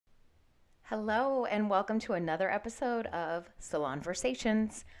Hello, and welcome to another episode of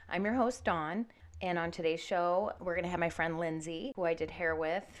Salonversations. I'm your host, Dawn, and on today's show, we're going to have my friend Lindsay, who I did hair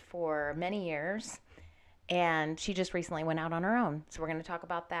with for many years, and she just recently went out on her own. So we're going to talk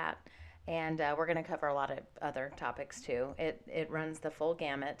about that, and we're going to cover a lot of other topics too. It runs the full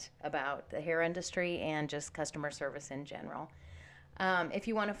gamut about the hair industry and just customer service in general. If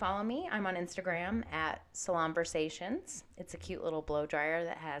you want to follow me, I'm on Instagram at Salonversations. It's a cute little blow dryer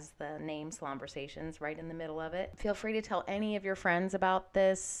that has the name Salonversations right in the middle of it. Feel free to tell any of your friends about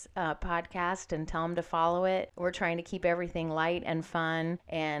this podcast and tell them to follow it. We're trying to keep everything light and fun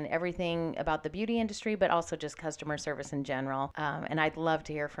and everything about the beauty industry, but also just customer service in general. And I'd love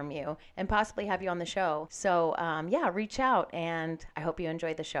to hear from you and possibly have you on the show. So, yeah, reach out, and I hope you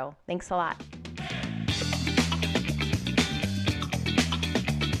enjoyed the show. Thanks a lot.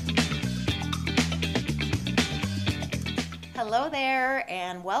 Hello there,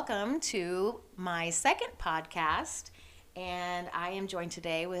 and welcome to my second podcast. And I am joined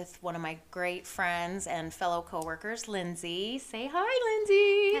today with one of my great friends and fellow coworkers, Lindsay. Say hi,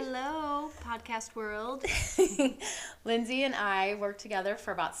 Lindsay. Hello, podcast world. Lindsay and I worked together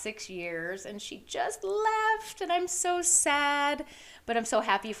for about 6 years, and she just left, and I'm so sad, but I'm so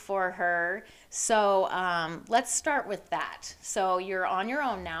happy for her. So let's start with that. So you're on your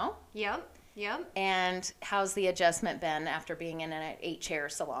own now. Yep. And how's the adjustment been after being in an 8-chair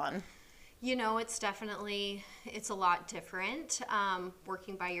salon? You know, it's a lot different,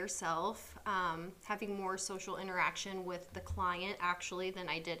 working by yourself, having more social interaction with the client actually than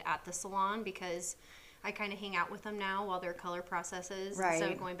I did at the salon, because I kind of hang out with them now while their color processes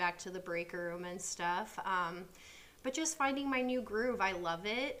instead of going back to the break room and stuff. But just finding my new groove, I love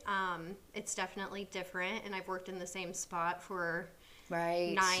it. It's definitely different, and I've worked in the same spot for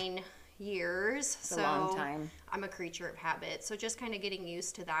 9 years. It's a long time. I'm a creature of habit, so just kind of getting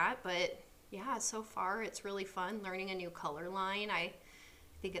used to that. But yeah, so far it's really fun learning a new color line. I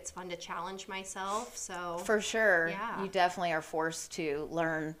think it's fun to challenge myself. So for sure, yeah. You definitely are forced to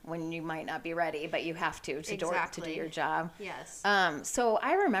learn when you might not be ready, but you have to do your job. Yes. So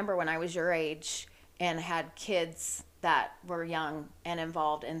I remember when I was your age and had kids that were young and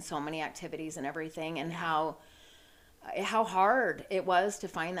involved in so many activities and everything, and how hard it was to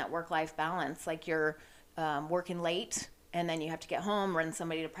find that work-life balance. Like you're working late, and then you have to get home, run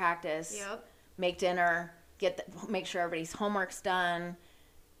somebody to practice, make dinner, make sure everybody's homework's done.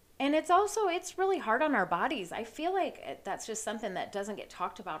 And it's really hard on our bodies. I feel like that's just something that doesn't get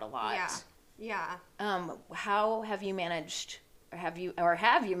talked about a lot. Yeah. How have you managed? Have you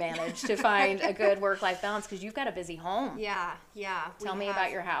managed to find a good work-life balance? Because you've got a busy home. Yeah. Tell me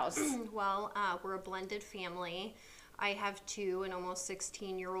about your house. Well, we're a blended family. I have two, an almost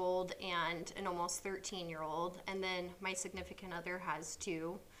 16-year-old and an almost 13-year-old. And then my significant other has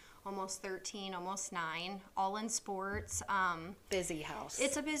two, almost 13, almost 9, all in sports. Busy house.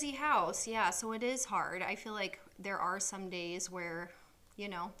 It's a busy house, yeah. So it is hard. I feel like there are some days where,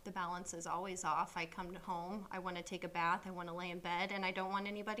 the balance is always off. I come home, I want to take a bath, I want to lay in bed, and I don't want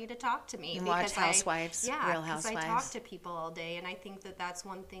anybody to talk to me. And watch Housewives, Real Housewives. Because I talk to people all day, and I think that that's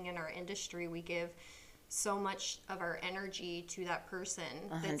one thing in our industry. We give so much of our energy to that person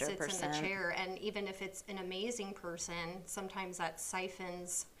 100%. That sits in the chair, and even if it's an amazing person, sometimes that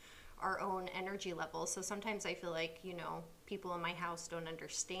siphons our own energy levels. So sometimes I feel like, people in my house don't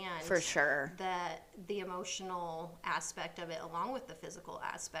understand for sure the emotional aspect of it along with the physical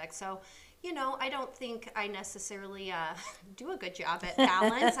aspect. So I don't think I necessarily do a good job at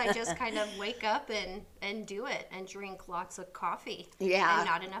balance. I just kind of wake up and do it and drink lots of coffee. Yeah. And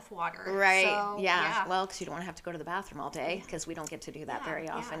not enough water. Right. So, yeah. Well, because you don't want to have to go to the bathroom all day, because we don't get to do that very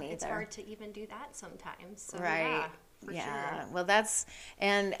often either. It's hard to even do that sometimes. So, right. For sure. Well,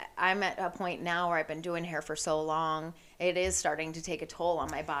 and I'm at a point now where I've been doing hair for so long, it is starting to take a toll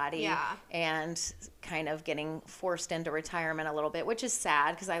on my body. Yeah. And kind of getting forced into retirement a little bit, which is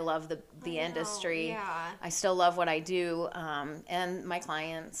sad because I love the industry. Yeah. I still love what I do. And my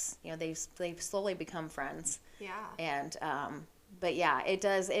clients, they've slowly become friends. Yeah. And, but yeah,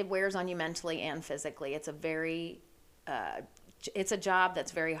 it wears on you mentally and physically. It's it's a job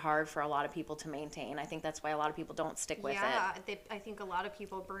that's very hard for a lot of people to maintain. I think that's why a lot of people don't stick with it. Yeah, I think a lot of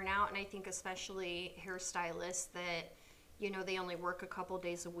people burn out, and I think especially hairstylists that, they only work a couple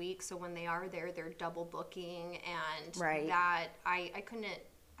days a week, so when they are there, they're double booking, and that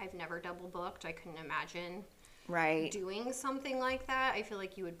I've never double booked. I couldn't imagine doing something like that. I feel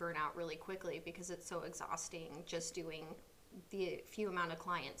like you would burn out really quickly because it's so exhausting just doing the few amount of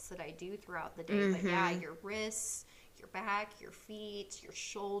clients that I do throughout the day. Mm-hmm. But yeah, your wrists, your back, your feet, your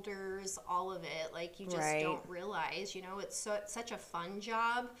shoulders, all of it. Like, you just don't realize, it's such a fun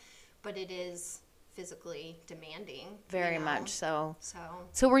job, but it is physically demanding. Very much so.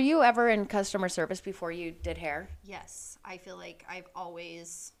 So were you ever in customer service before you did hair? Yes, I feel like I've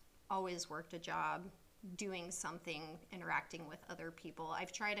always worked a job doing something, interacting with other people.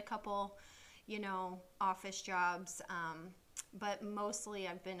 I've tried a couple, office jobs, but mostly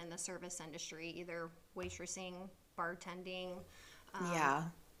I've been in the service industry, either waitressing, bartending,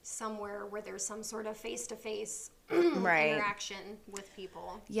 somewhere where there's some sort of face-to-face interaction with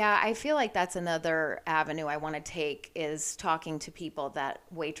people. Yeah, I feel like that's another avenue I want to take, is talking to people, that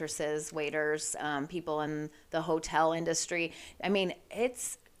waitresses, waiters, people in the hotel industry. I mean,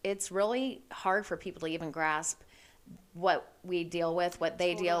 it's really hard for people to even grasp what we deal with, what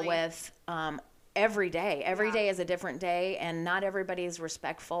they deal with every day. Every day is a different day, and not everybody is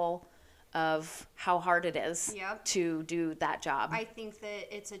respectful of how hard it is to do that job. I think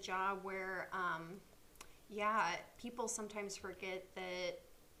that it's a job where, people sometimes forget that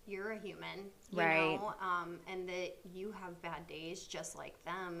you're a human, you know, and that you have bad days just like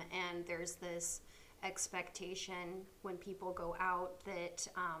them. And there's this expectation when people go out that,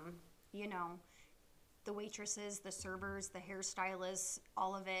 the waitresses, the servers, the hairstylists,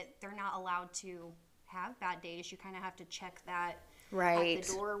 all of it, they're not allowed to have bad days. You kind of have to check that at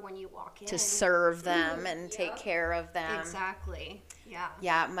the door when you walk in. To serve them and take care of them. Exactly. Yeah.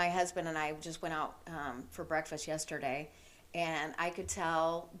 Yeah, my husband and I just went out for breakfast yesterday, and I could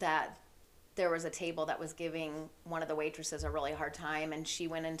tell that there was a table that was giving one of the waitresses a really hard time, and she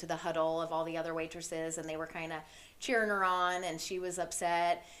went into the huddle of all the other waitresses, and they were kind of cheering her on, and she was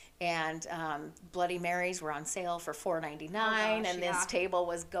upset. And Bloody Marys were on sale for $4.99, and this table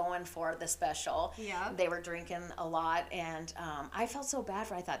was going for the special. Yeah. They were drinking a lot, and I felt so bad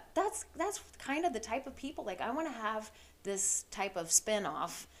for. I thought that's kind of the type of people, like, I want to have this type of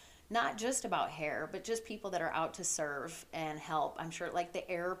spin-off, not just about hair, but just people that are out to serve and help. I'm sure, like the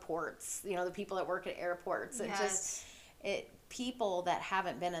airports, the people that work at airports. People that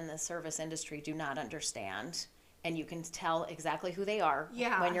haven't been in the service industry do not understand. And you can tell exactly who they are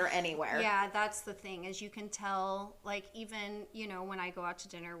when you're anywhere. Yeah, that's the thing, is you can tell, like, even, when I go out to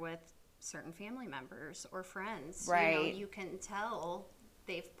dinner with certain family members or friends, you can tell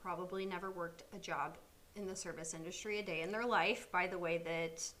they've probably never worked a job in the service industry a day in their life by the way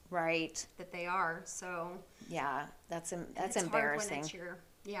that they are. So yeah, that's it's embarrassing. Hard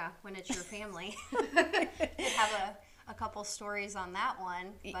when it's your family. I have a couple stories on that one,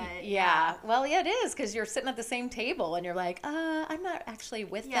 but well, it is, because you're sitting at the same table and you're like, I'm not actually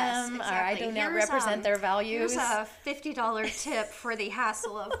with them, exactly. or I do not represent their values. Here's a $50 tip for the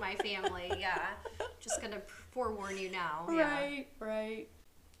hassle of my family. Just gonna forewarn you now. Right.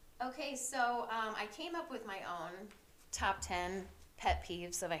 Okay, so I came up with my own top 10 pet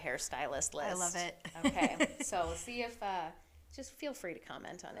peeves of a hairstylist list. I love it. Okay, so see if just feel free to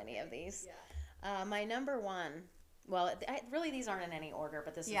comment on any of these. My number one. Well, really, these aren't in any order,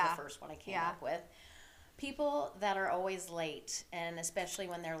 but this is the first one I came up with. People that are always late, and especially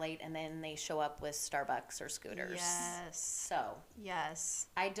when they're late and then they show up with Starbucks or scooters. Yes. So. Yes.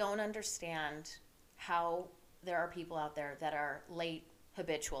 I don't understand how there are people out there that are late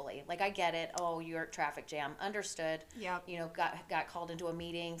habitually. Like, I get it. Oh, you're at traffic jam. Understood. Yep. Got called into a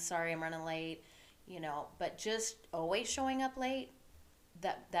meeting. Sorry, I'm running late. But just always showing up late.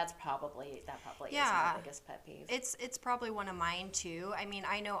 That probably is my biggest pet peeve. It's probably one of mine too. I mean,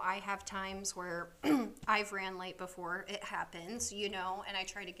 I know I have times where I've ran late before. It happens, and I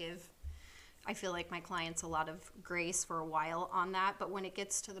try to give, I feel like, my clients a lot of grace for a while on that. But when it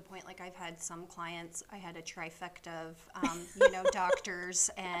gets to the point, like, I've had some clients, I had a trifecta of, doctors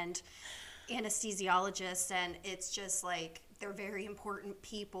and anesthesiologists, and it's just like, they're very important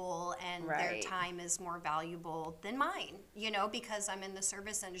people, and their time is more valuable than mine, because I'm in the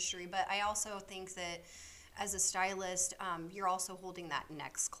service industry. But I also think that as a stylist, you're also holding that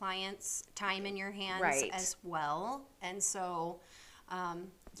next client's time in your hands as well. And so,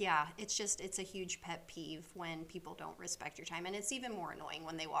 it's a huge pet peeve when people don't respect your time. And it's even more annoying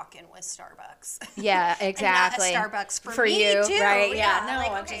when they walk in with Starbucks. Yeah, exactly. And not a Starbucks for me you, too. Right? Yeah.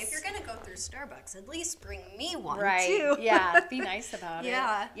 No. Like, okay, if you're gonna go through Starbucks, at least bring me one too. Yeah. Be nice about it.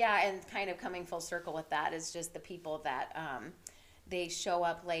 Yeah. Yeah. And kind of coming full circle with that is just the people that they show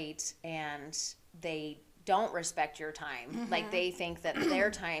up late and they don't respect your time. Mm-hmm. Like, they think that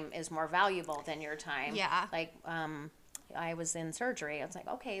their time is more valuable than your time. Yeah. Like, I was in surgery. I was like,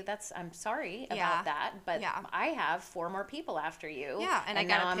 okay, I'm sorry about that, but I have 4 more people after you. Yeah, and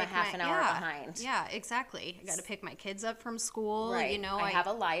now I'm a half an hour behind. Yeah, exactly. I got to pick my kids up from school. Right. I have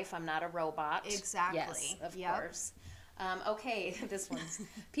a life. I'm not a robot. Exactly. Yes, of course. Okay, this one's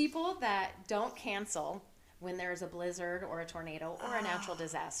people that don't cancel, when there's a blizzard or a tornado or a natural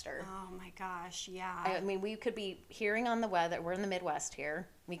disaster. Oh my gosh, yeah. I mean, we could be hearing on the weather. We're in the Midwest here.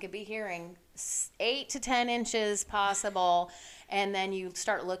 We could be hearing 8 to 10 inches possible, and then you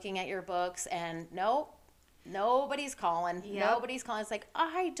start looking at your books, and nope, nobody's calling. Yep. Nobody's calling. It's like,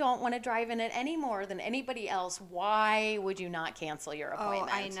 I don't want to drive in it any more than anybody else. Why would you not cancel your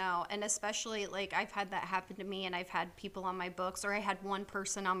appointment? Oh, I know. And especially, like, I've had that happen to me, and I've had people on my books, or I had one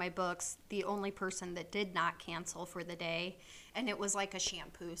person on my books, the only person that did not cancel for the day, and it was like a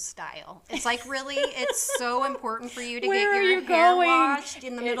shampoo style. It's like, really, it's so important for you to get your hair washed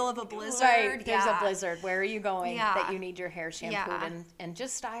in the middle of a blizzard. Right, there's a blizzard. Where are you going that you need your hair shampooed and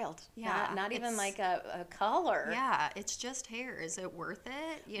just styled? Yeah. Not even like a color. Yeah, it's just hair. Is it worth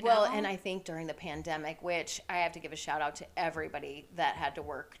it? You know? Well, and I think during the pandemic, which I have to give a shout out to everybody that had to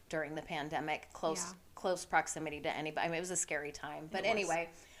work during the pandemic, close proximity to anybody. I mean, it was a scary time. But anyway,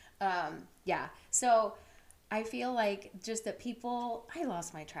 so I feel like just that people, I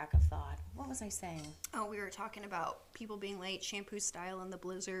lost my track of thought. What was I saying? Oh, we were talking about people being late, shampoo style in the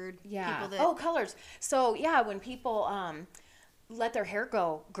blizzard. Yeah. Colors. So, yeah, when people let their hair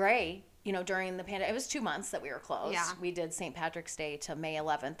go gray, during the pandemic, it was 2 months that we were closed. Yeah. We did St. Patrick's Day to May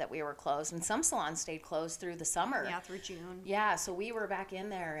 11th that we were closed, and some salons stayed closed through the summer. Yeah, through June. Yeah, so we were back in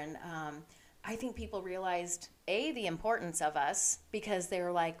there, and I think people realized, the importance of us, because they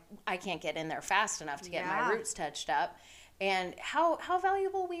were like, I can't get in there fast enough to get my roots touched up, and how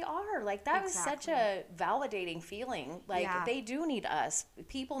valuable we are. Like, that was such a validating feeling. Like, they do need us.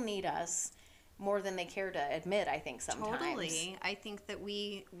 People need us more than they care to admit, I think, sometimes. Totally. I think that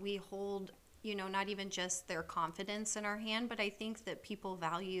we hold, not even just their confidence in our hand, but I think that people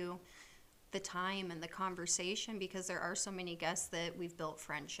value the time and the conversation, because there are so many guests that we've built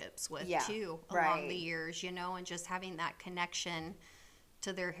friendships with too along the years, and just having that connection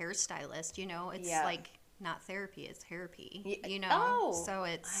to their hairstylist, it's like not therapy, it's therapy, so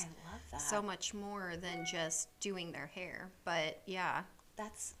it's I love that. so much more than just doing their hair. But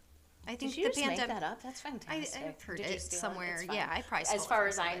I think did you the just pandemic. make that up? That's fantastic. I've heard it somewhere. Yeah, I probably as far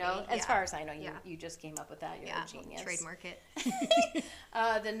as I know. As far as I know, you just came up with that. You're a genius. Trademark it.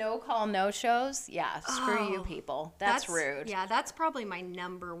 The no call, no shows. Yeah, screw you people. That's rude. Yeah, that's probably my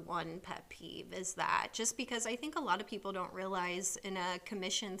number one pet peeve, is that, just because I think a lot of people don't realize in a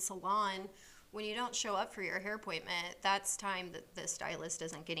commissioned salon, when you don't show up for your hair appointment, that's time that the stylist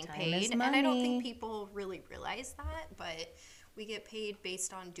isn't getting paid. And I don't think people really realize that, but we get paid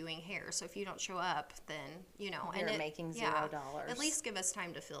based on doing hair. So if you don't show up, then, you're making $0. At least give us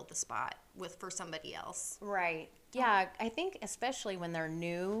time to fill the spot for somebody else. Right. Yeah, I think especially when they're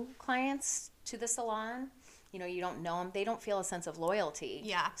new clients to the salon, you don't know them, they don't feel a sense of loyalty.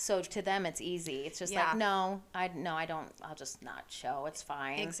 Yeah. So to them, it's easy. It's just like, I don't, I'll just not show. It's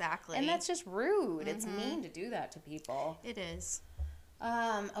fine. Exactly. And that's just rude. It's mean to do that to people. It is.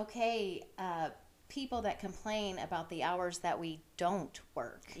 Okay. People that complain about the hours that we don't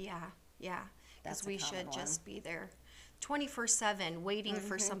work. Yeah. Because we should just be there 24/7 waiting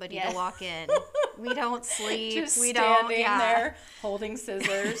for somebody to walk in. We don't sleep. Just we standing don't there holding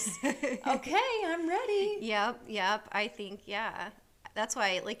scissors. Okay, I'm ready. Yep. I think, that's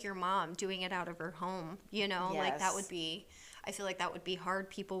why, like your mom doing it out of her home, like that would be, I feel like that would be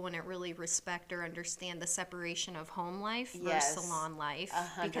hard. People wouldn't really respect or understand the separation of home life versus salon life,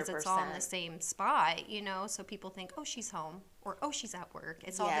 100%. because it's all in the same spot, so people think, oh, she's home, or oh, she's at work.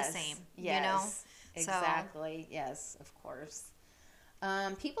 It's all the same, Exactly. Yes, of course.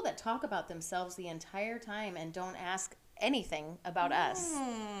 People that talk about themselves the entire time and don't ask anything about us.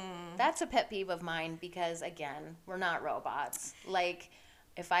 That's a pet peeve of mine, because, again, we're not robots. Like,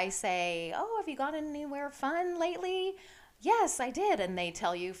 if I say, oh, have you gone anywhere fun lately? Yes, I did. And they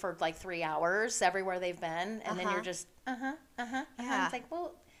tell you for like 3 hours everywhere they've been. And then you're just, Yeah. It's like,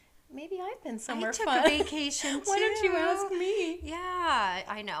 well, maybe I've been somewhere fun. fun. I took a vacation too. Why don't you ask me? Yeah,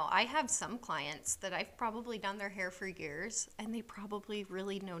 I know. I have some clients that I've probably done their hair for years, and they probably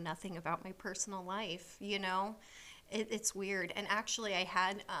really know nothing about my personal life, It's weird. And actually, I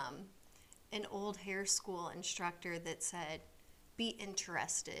had an old hair school instructor that said, be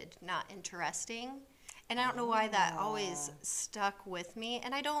interested, not interesting. And I don't know why that always stuck with me.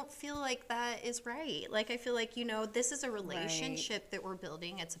 And I don't feel like that is right. Like, I feel like, this is a relationship that we're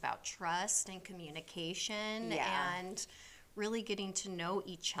building. It's about trust and communication and really getting to know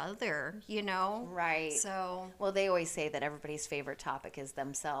each other, you know? Right. So, well, they always say that everybody's favorite topic is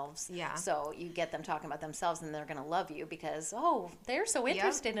themselves. Yeah. So you get them talking about themselves and they're going to love you because, oh, they're so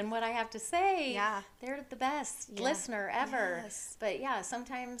interested in what I have to say. Yeah. They're the best listener ever. Yes. But yeah,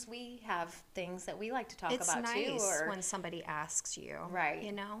 sometimes we have things that we like to talk about too. It's nice when somebody asks you. Right.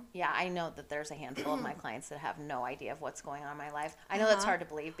 You know? Yeah, I know that there's a handful of my clients that have no idea of what's going on in my life. I know that's hard to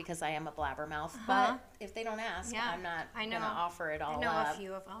believe because I am a blabbermouth, but if they don't ask, I'm not going to offer it all up. I know a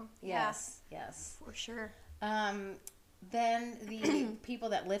few of them. Yes, yes. For sure. Then the people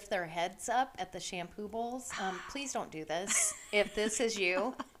that lift their heads up at the shampoo bowls, please don't do this. If this is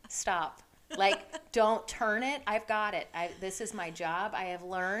you, stop. Like, don't turn it. I've got it. This is my job. I have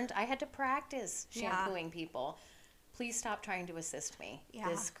learned. I had to practice shampooing people. Please stop trying to assist me. Yeah.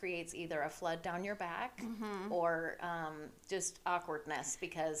 This creates either a flood down your back or just awkwardness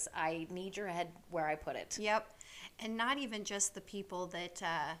because I need your head where I put it. Yep. And not even just the people that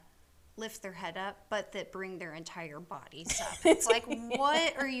lift their head up, but that bring their entire bodies up. It's like,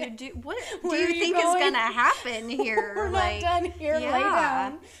 what are you What do you think is going to happen here? We're not done here. Lay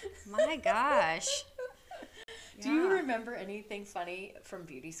down. My gosh. Do you remember anything funny from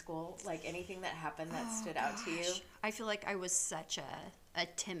beauty school? Like anything that happened that stood out to you? I feel like I was such a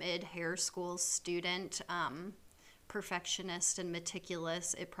timid hair school student, perfectionist and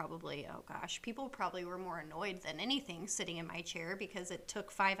meticulous. It probably, people probably were more annoyed than anything sitting in my chair because it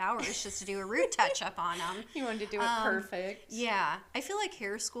took 5 hours just to do a root touch up on them. You wanted to do it perfect. Yeah. I feel like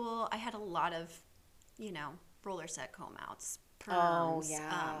hair school, I had a lot of, roller set comb outs, perms,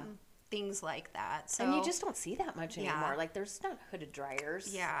 things like that. So, and you just don't see that much anymore. Like there's not hooded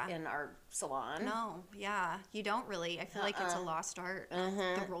dryers in our salon. No, you don't really. I feel like it's a lost art,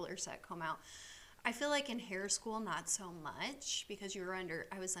 the roller set comb out. I feel like in hair school, not so much because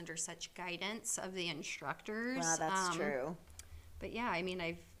I was under such guidance of the instructors. Wow, that's true. But yeah, I mean,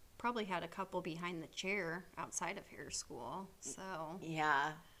 I've probably had a couple behind the chair outside of hair school. So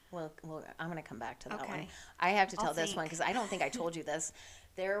yeah, well, I'm going to come back to that one. I have to tell this one because I don't think I told you this.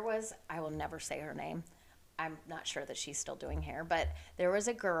 I will never say her name. I'm not sure that she's still doing hair, but there was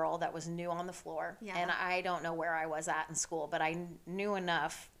a girl that was new on the floor, and I don't know where I was at in school, but I knew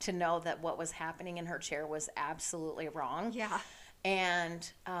enough to know that what was happening in her chair was absolutely wrong. Yeah. And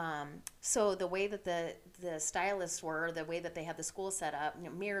so the way that the stylists were, the way that they had the school set up,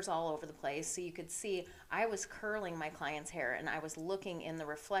 mirrors all over the place, so you could see I was curling my client's hair, and I was looking in the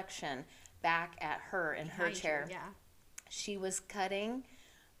reflection back at her in her chair. Yeah. She was cutting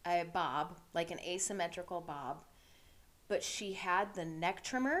a bob, like an asymmetrical bob, but she had the neck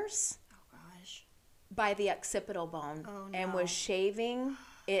trimmers by the occipital bone and was shaving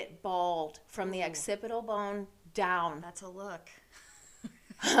it bald from the occipital bone down. That's a look.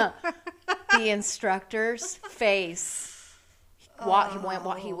 The instructor's face.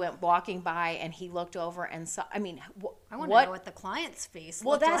 He went walking by and he looked over and saw. I mean, I want to know what the client's face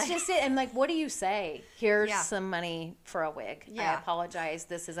looked like. Well, that's just it. And like, what do you say? Here's some money for a wig. Yeah. I apologize.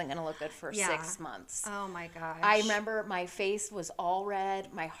 This isn't going to look good for 6 months. Oh my gosh. I remember my face was all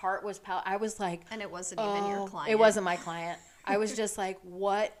red. My heart was I was like, and it wasn't even your client. It wasn't my client. I was just like,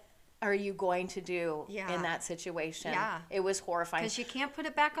 what are you going to do in that situation? Yeah. It was horrifying. Because you can't put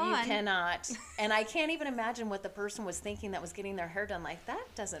it back on. You cannot. And I can't even imagine what the person was thinking that was getting their hair done. Like, that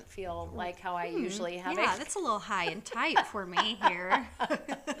doesn't feel like how I usually have it. Yeah, that's a little high and tight for me here.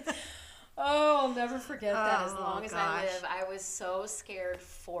 Oh, I'll never forget that as long as I live. I was so scared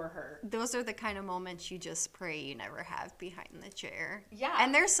for her. Those are the kind of moments you just pray you never have behind the chair. Yeah.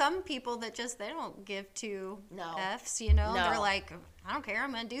 And there's some people that they don't give two F's, you know? No. They're like, I don't care,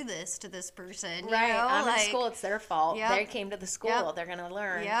 I'm going to do this to this person. Right. You know? I'm in school, it's their fault. Yep. They came to the school, they're going to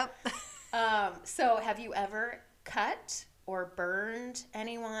learn. Yep. So have you ever cut or burned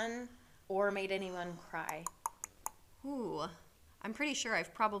anyone or made anyone cry? Ooh. I'm pretty sure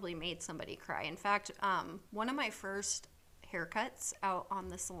I've probably made somebody cry. In fact, one of my first haircuts out on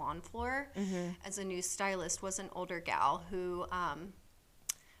the salon floor as a new stylist was an older gal who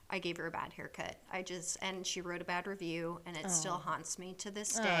I gave her a bad haircut. And she wrote a bad review, and it still haunts me to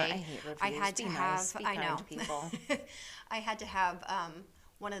this day. I hate reviews. I had to have. Be kind to people. I had to have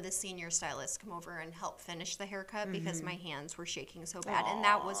one of the senior stylists come over and help finish the haircut because my hands were shaking so bad. And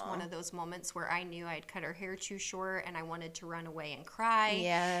that was one of those moments where I knew I'd cut her hair too short and I wanted to run away and cry.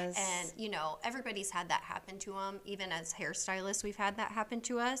 Yes. And, everybody's had that happen to them. Even as hairstylists, we've had that happen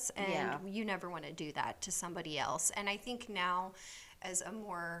to us. And you never want to do that to somebody else. And I think now, as a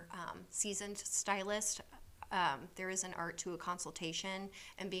more seasoned stylist, there is an art to a consultation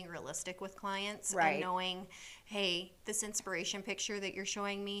and being realistic with clients right. and knowing, hey, this inspiration picture that you're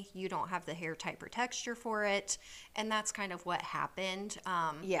showing me, you don't have the hair type or texture for it. And that's kind of what happened.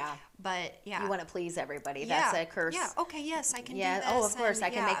 Yeah. But yeah. You want to please everybody. That's a curse. Yeah. Okay. Yes, I can do this. Oh, of course. And, I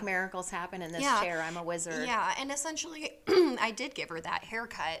can make miracles happen in this chair. I'm a wizard. Yeah. And essentially, I did give her that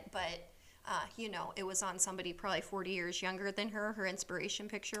haircut, but you know, it was on somebody probably 40 years younger than her. Her inspiration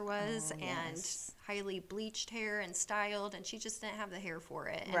picture was, and highly bleached hair and styled, and she just didn't have the hair for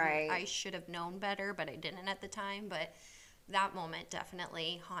it. And right. I should have known better, but I didn't at the time. But that moment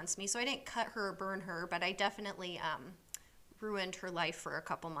definitely haunts me. So I didn't cut her or burn her, but I definitely ruined her life for a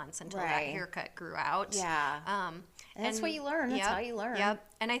couple months until that haircut grew out. Yeah. And that's what you learn. That's how you learn. Yep.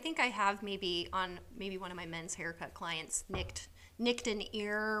 And I think I have maybe one of my men's haircut clients nicked an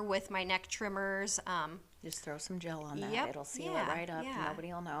ear with my neck trimmers. Just throw some gel on that. Yep. It'll seal it right up. Yeah.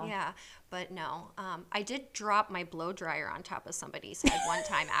 Nobody will know. Yeah, but no. I did drop my blow dryer on top of somebody's head one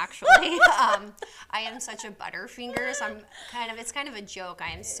time, actually. I am such a butterfinger, so it's kind of a joke.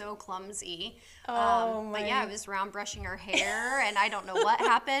 I am so clumsy. But yeah, I was round brushing her hair, and I don't know what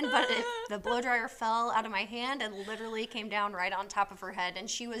happened, but the blow dryer fell out of my hand and literally came down right on top of her head. And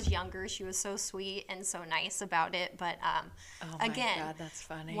she was younger. She was so sweet and so nice about it. But again, God, that's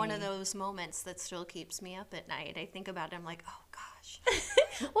funny. One of those moments that still keeps me up at night. I think about it, I'm like, oh gosh.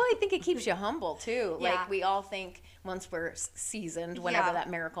 Well, I think it keeps you humble too. Yeah. Like we all think once we're seasoned, whenever that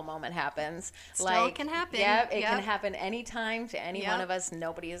miracle moment happens, still it can happen. Yeah, it can happen anytime to any one of us.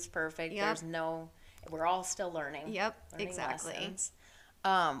 Nobody is perfect. Yep. We're all still learning. Yep, learning exactly. Lessons.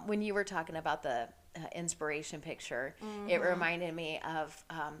 When you were talking about the inspiration picture, it reminded me of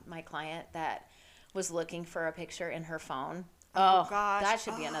my client that was looking for a picture in her phone. Oh gosh. That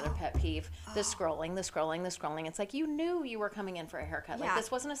should be another pet peeve. The scrolling. It's like you knew you were coming in for a haircut. Like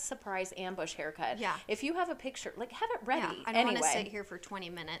this wasn't a surprise ambush haircut. Yeah. If you have a picture, like have it ready. Yeah. I don't want to sit here for 20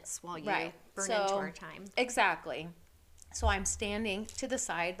 minutes while you burn into our time. Exactly. So I'm standing to the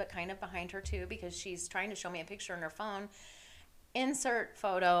side, but kind of behind her too, because she's trying to show me a picture on her phone. Insert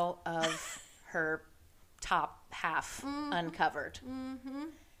photo of her top half uncovered. Mm-hmm.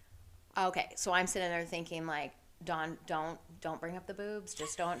 Okay, so I'm sitting there thinking like, Dawn, don't bring up the boobs.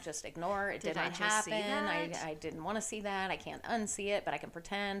 Just ignore. It didn't happen. I didn't want to see that. I can't unsee it, but I can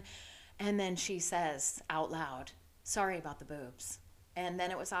pretend. And then she says out loud, "Sorry about the boobs." And then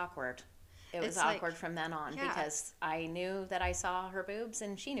it was awkward. It was awkward from then on because I knew that I saw her boobs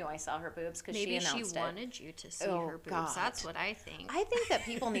and she knew I saw her boobs because she announced it. Maybe she wanted you to see her boobs. God. That's what I think. I think that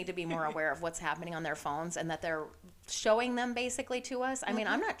people need to be more aware of what's happening on their phones and that they're showing them basically to us. I mean,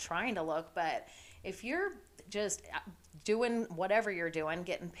 I'm not trying to look, but if you're just doing whatever you're doing,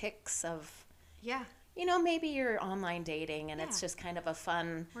 getting pics of, maybe you're online dating and it's just kind of a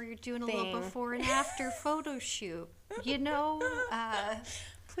fun or you're doing thing. A little before and after photo shoot,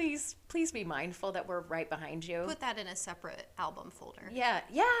 Please be mindful that we're right behind you. Put that in a separate album folder. Yeah.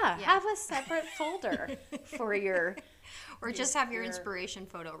 Have a separate folder for your... Or just have your inspiration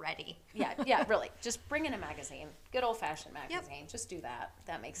photo ready. Yeah, really. Just bring in a magazine. Good old-fashioned magazine. Yep. Just do that.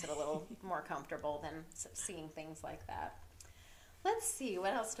 That makes it a little more comfortable than seeing things like that. Let's see.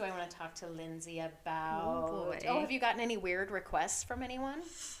 What else do I want to talk to Lindsay about? Oh, have you gotten any weird requests from anyone?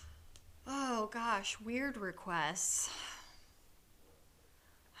 Oh, gosh. Weird requests.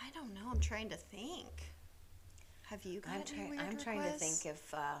 I don't know. I'm trying to think. Have you got any weird requests? I'm trying to think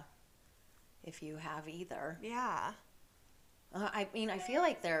if you have either. Yeah. I feel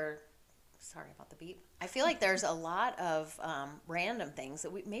like sorry about the beep. I feel like there's a lot of random things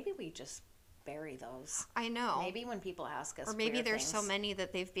that we just bury those. I know. Maybe when people ask us, or maybe weird there's things. so many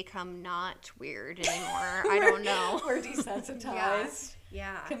that they've become not weird anymore. I don't know. We're desensitized.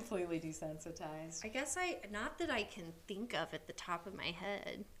 Yeah. Completely desensitized. I guess not that I can think of at the top of my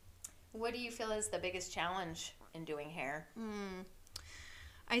head. What do you feel is the biggest challenge in doing hair?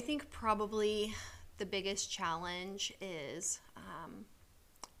 I think probably the biggest challenge is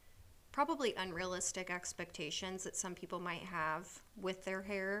probably unrealistic expectations that some people might have with their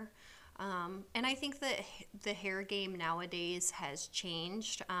hair. And I think that the hair game nowadays has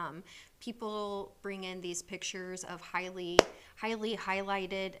changed. People bring in these pictures of highly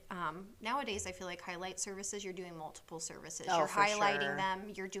highlighted. Nowadays, I feel like highlight services, you're doing multiple services. You're highlighting them.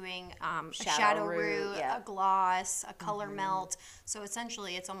 You're doing a shadow root, a gloss, a color melt. So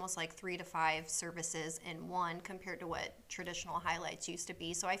essentially, it's almost like 3 to 5 services in one compared to what traditional highlights used to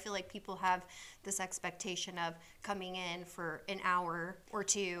be. So I feel like people have this expectation of coming in for an hour or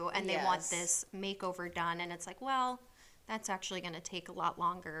two, and they want this makeover done. And it's like, well, that's actually going to take a lot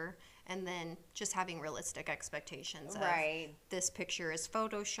longer. And then just having realistic expectations of this picture is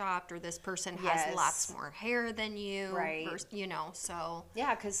photoshopped, or this person has lots more hair than you, you know, so.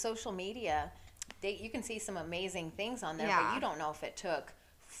 Yeah, because social media, you can see some amazing things on there, but you don't know if it took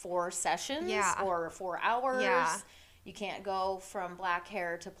 4 sessions or 4 hours. Yeah. You can't go from black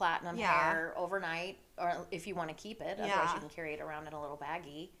hair to platinum hair overnight, or if you want to keep it. Otherwise, you can carry it around in a little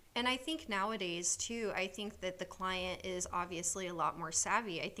baggie. And I think nowadays, too, I think that the client is obviously a lot more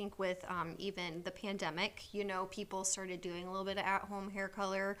savvy. I think with even the pandemic, you know, people started doing a little bit of at-home hair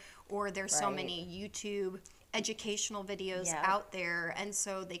color, or there's so many YouTube educational videos out there, and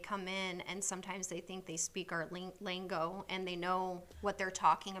so they come in and sometimes they think they speak our lingo and they know what they're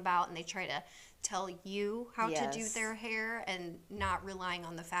talking about, and they try to tell you how to do their hair, and not relying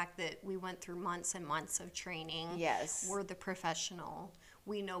on the fact that we went through months and months of training. We're the professional.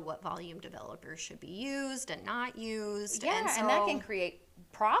 We know what volume developers should be used and not used. Yeah, and that can create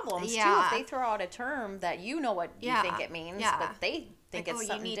problems too if they throw out a term that you know what you think it means, but they think it's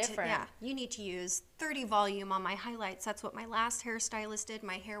something different. You need to use 30 volume on my highlights. That's what my last hairstylist did.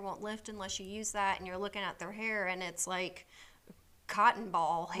 My hair won't lift unless you use that. And you're looking at their hair, and it's like cotton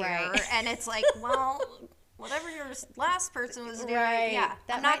ball hair, and it's like, well, whatever your last person was doing,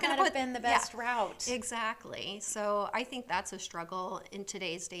 that might not have been the best route. Exactly. So I think that's a struggle in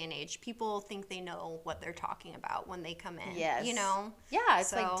today's day and age. People think they know what they're talking about when they come in. You know? Yeah,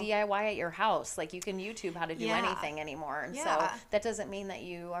 it's like DIY at your house. Like, you can YouTube how to do anything anymore, and so that doesn't mean that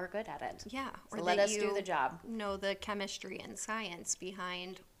you are good at it. Yeah, or so let us do the job. Know the chemistry and science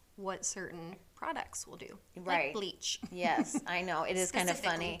behind what certain products will do, like bleach. Yes, I know, it is kind of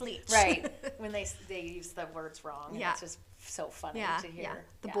funny, bleach. When they use the words wrong. And it's just so funny to hear.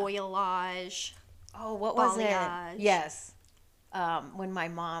 The boilage. Oh, what was it? Yes, when my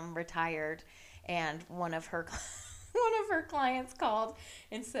mom retired, and one of her clients called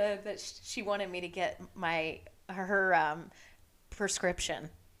and said that she wanted me to get her prescription.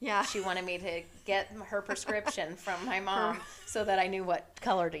 Yeah. She wanted me to get her prescription from my mom so that I knew what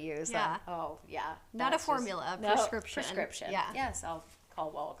color to use. Yeah. Not a formula, prescription. Prescription. Yeah. Yes, I'll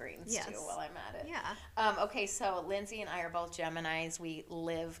call Walgreens too while I'm at it. Yeah. Okay, so Lindsay and I are both Geminis. We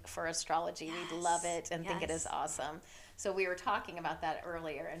live for astrology. We love it and think it is awesome. So we were talking about that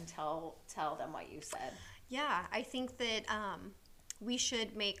earlier, and tell them what you said. Yeah, I think that we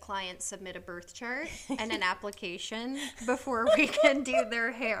should make clients submit a birth chart and an application before we can do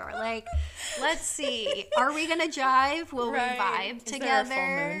their hair. Like, let's see, are we gonna jive? Will we vibe together? Is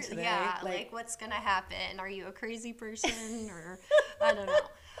there a full moon today? Yeah, like what's gonna happen? Are you a crazy person, or I don't know.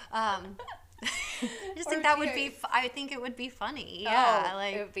 I just think that would be. I think it would be funny. Yeah,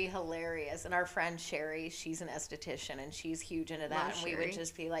 it would be hilarious. And our friend Sherry, she's an esthetician, and she's huge into that. And we would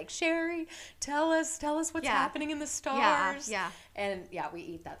just be like, Sherry, tell us what's happening in the stars. Yeah. And we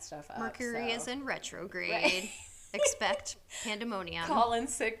eat that stuff up. Mercury is in retrograde. Expect pandemonium. Calling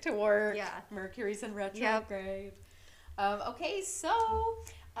sick to work. Yeah. Mercury's in retrograde. Okay, so.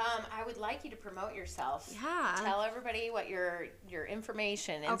 I would like you to promote yourself. Yeah. Tell everybody what your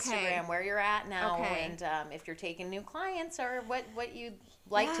information, Instagram, where you're at now, and if you're taking new clients, or what you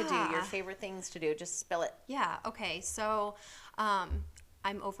like to do, your favorite things to do. Just spill it. Yeah. Okay. So,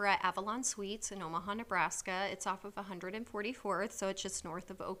 I'm over at Avalon Suites in Omaha, Nebraska. It's off of 144th, so it's just north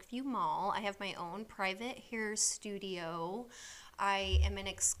of Oakview Mall. I have my own private hair studio. I am an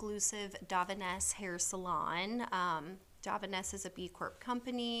exclusive Davaness hair salon. Davaness is a B Corp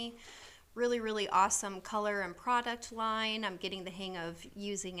company. Really, really awesome color and product line. I'm getting the hang of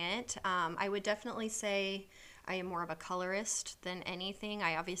using it. I would definitely say I am more of a colorist than anything.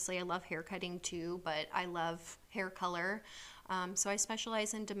 I love hair cutting too, but I love hair color. So I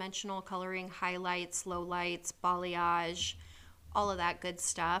specialize in dimensional coloring, highlights, lowlights, balayage, all of that good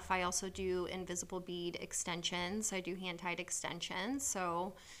stuff. I also do invisible bead extensions. I do hand-tied extensions.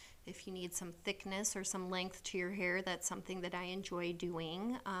 So if you need some thickness or some length to your hair, that's something that I enjoy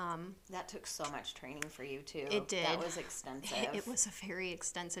doing. That took so much training for you too. It did. That was extensive. It was a very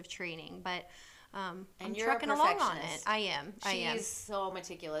extensive training, but I'm you're trucking along on it. I am. She's so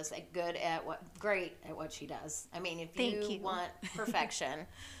meticulous, great at what she does. I mean, if you want perfection,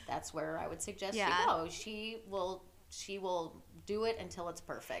 that's where I would suggest you go. She will do it until it's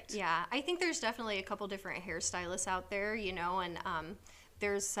perfect. Yeah, I think there's definitely a couple different hairstylists out there, and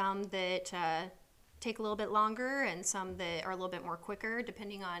there's some that take a little bit longer, and some that are a little bit more quicker,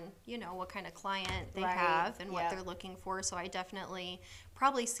 depending on, what kind of client they have and what they're looking for. So I definitely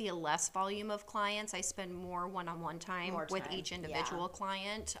probably see a less volume of clients. I spend more one-on-one time with each individual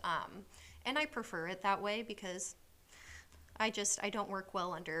client. And I prefer it that way because I don't work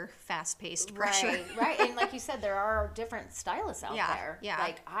well under fast-paced pressure. Right. And like you said, there are different stylists out there. Yeah.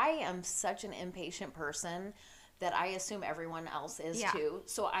 Like, I am such an impatient person that I assume everyone else is too.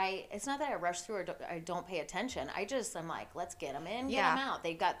 So it's not that I rush through or I don't pay attention. I'm like, let's get them in, get them out.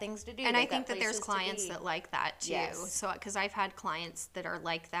 They've got things to do. And I think that there's clients that like that too. Yes. So, because I've had clients that are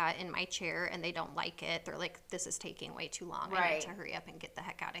like that in my chair and they don't like it. They're like, this is taking way too long. I need to hurry up and get the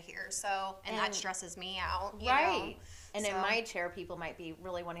heck out of here. So, and that stresses me out. You know? And in my chair, people might be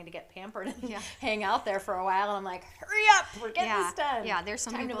really wanting to get pampered and hang out there for a while. And I'm like, hurry up, we're getting this done. Yeah, there's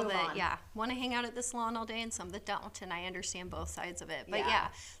some people that, want to hang out at the salon all day and some that don't. And I understand both sides of it. But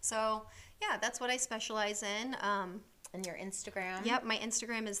so, that's what I specialize in. And your Instagram? Yep, my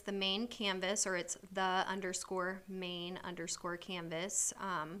Instagram is the main canvas, or it's the_main_canvas.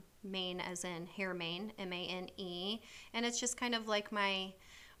 Main as in hair mane, MANE. And it's just kind of like my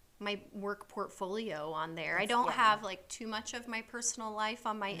work portfolio on there. I don't have like too much of my personal life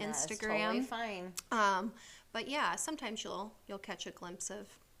on my Instagram. It's totally fine. But sometimes you'll catch a glimpse of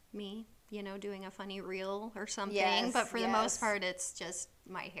me, doing a funny reel or something. Yes, but for the most part, it's just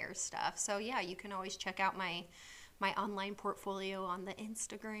my hair stuff. So you can always check out my online portfolio on the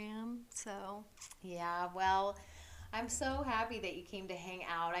Instagram. So well, I'm so happy that you came to hang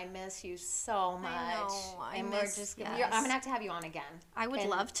out. I miss you so much. I know. I'm gonna have to have you on again. I would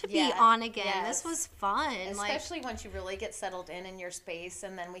love to be on again. Yes. This was fun. Especially once you really get settled in your space,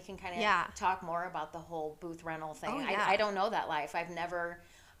 and then we can kind of talk more about the whole booth rental thing. I don't know that life.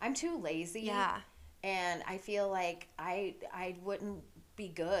 I'm too lazy. Yeah. And I feel like I wouldn't be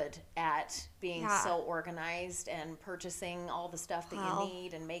good at being so organized and purchasing all the stuff that you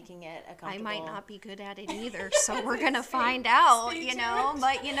need and making it a comfortable. I might not be good at it either, so we're gonna find out,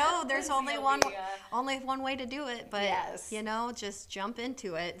 But there's only one way to do it. But just jump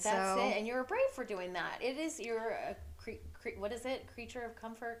into it. That's it, and you're brave for doing that. You're a what is it? Creature of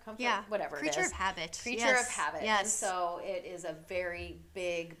comfort, whatever. Creature of habit. Creature of habit. Yes. And so it is a very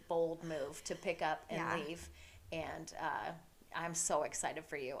big, bold move to pick up and leave, and I'm so excited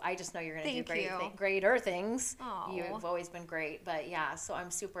for you. I just know you're going to do greater things. Aww. You've always been great. But so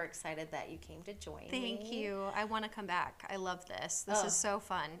I'm super excited that you came to join me. Thank you. I want to come back. I love this. This is so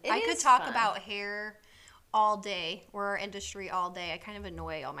fun. I could talk about hair all day, or our industry all day. I kind of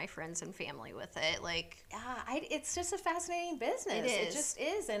annoy all my friends and family with it. It's just a fascinating business. It is. It just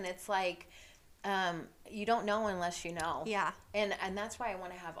is. And it's like, you don't know unless you know. Yeah. And that's why I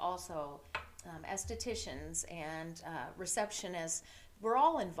want to have also estheticians and receptionists. We're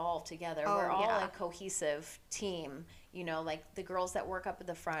all involved together. We're all a cohesive team. Like the girls that work up at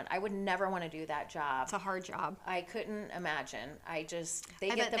the front. I would never want to do that job. It's a hard job. I couldn't imagine. They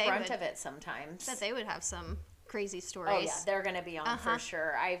get the brunt of it sometimes. But they would have some crazy stories. Oh yeah, they're going to be on for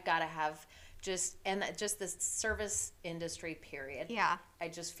sure. I've got to have just the service industry period. Yeah. I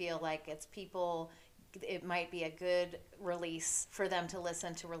just feel like it's people. It might be a good release for them to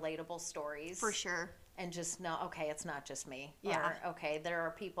listen to relatable stories. For sure. And just know, okay, it's not just me. Yeah. Or, okay, there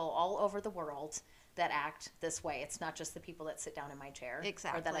are people all over the world that act this way. It's not just the people that sit down in my chair.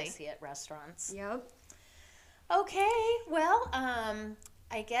 Exactly. Or that I see at restaurants. Yep. Okay, well,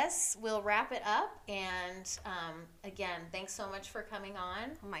 I guess we'll wrap it up. And again, thanks so much for coming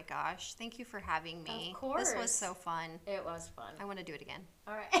on. Oh my gosh. Thank you for having me. Of course. This was so fun. It was fun. I want to do it again.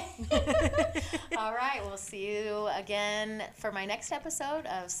 All right. All right. We'll see you again for my next episode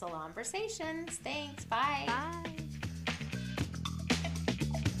of Salon Versations. Thanks. Bye. Bye.